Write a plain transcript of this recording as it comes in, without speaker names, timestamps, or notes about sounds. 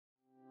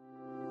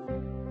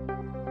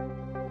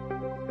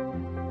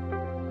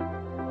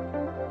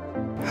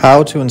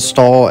How to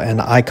install an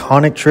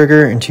iconic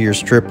trigger into your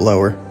strip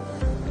lower.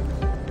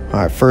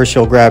 Alright, first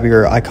you'll grab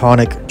your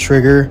iconic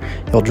trigger,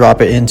 you'll drop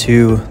it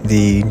into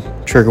the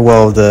trigger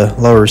well of the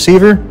lower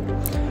receiver.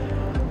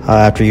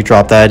 After you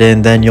drop that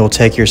in, then you'll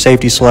take your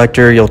safety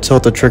selector, you'll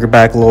tilt the trigger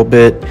back a little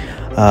bit,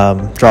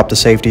 drop the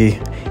safety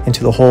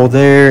into the hole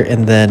there,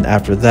 and then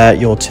after that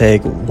you'll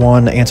take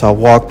one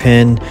anti-walk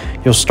pin.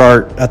 You'll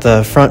start at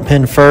the front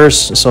pin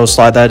first, so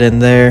slide that in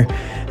there,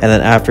 and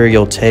then after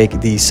you'll take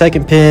the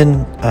second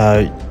pin,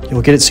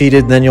 you'll get it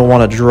seated, then you'll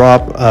want to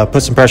drop,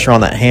 put some pressure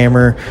on that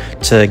hammer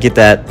to get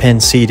that pin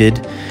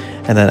seated,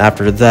 and then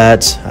after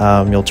that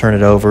you'll turn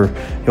it over,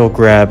 you'll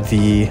grab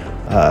the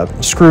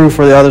screw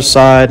for the other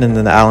side and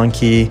then the Allen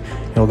key.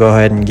 You'll go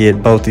ahead and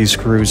get both these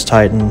screws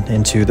tightened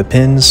into the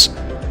pins.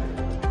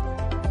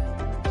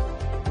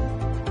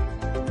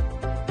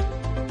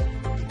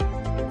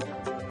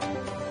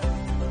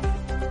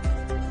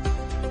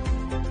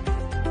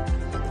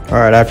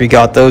 Alright, after you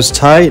got those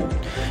tight,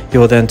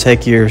 you'll then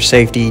take your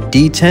safety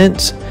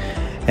detent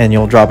and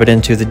you'll drop it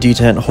into the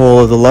detent hole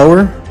of the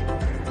lower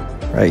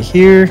right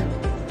here.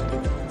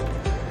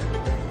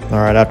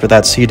 Alright, after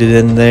that's seated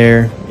in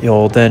there,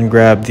 you'll then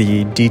grab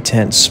the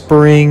detent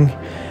spring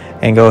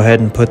and go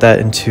ahead and put that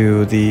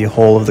into the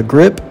hole of the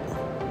grip.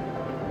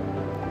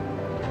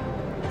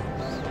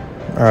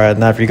 Alright,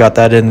 and after you got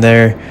that in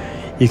there,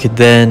 you could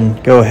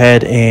then go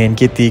ahead and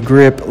get the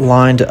grip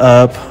lined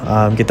up,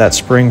 get that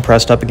spring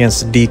pressed up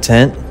against the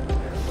detent.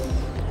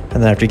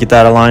 And then after you get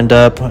that lined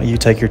up, you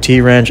take your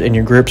T-wrench and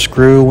your grip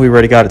screw. We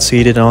already got it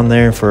seated on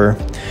there for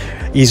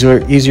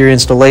easier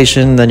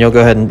installation. Then you'll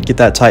go ahead and get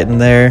that tightened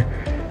there.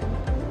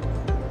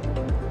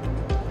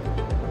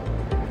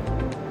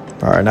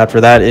 All right, and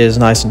after that is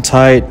nice and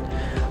tight,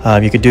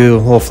 you could do a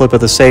little flip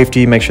of the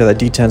safety, make sure that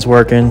detent's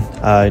working.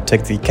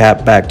 Take the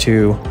cap back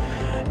to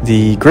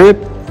the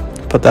grip,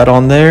 put that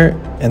on there,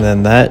 and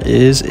then that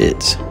is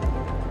it.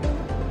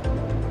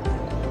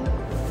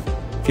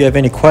 If you have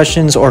any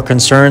questions or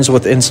concerns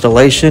with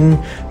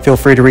installation, feel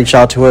free to reach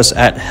out to us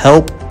at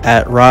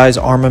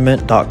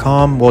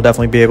help@risearmament.com. We'll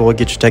definitely be able to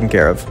get you taken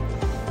care of.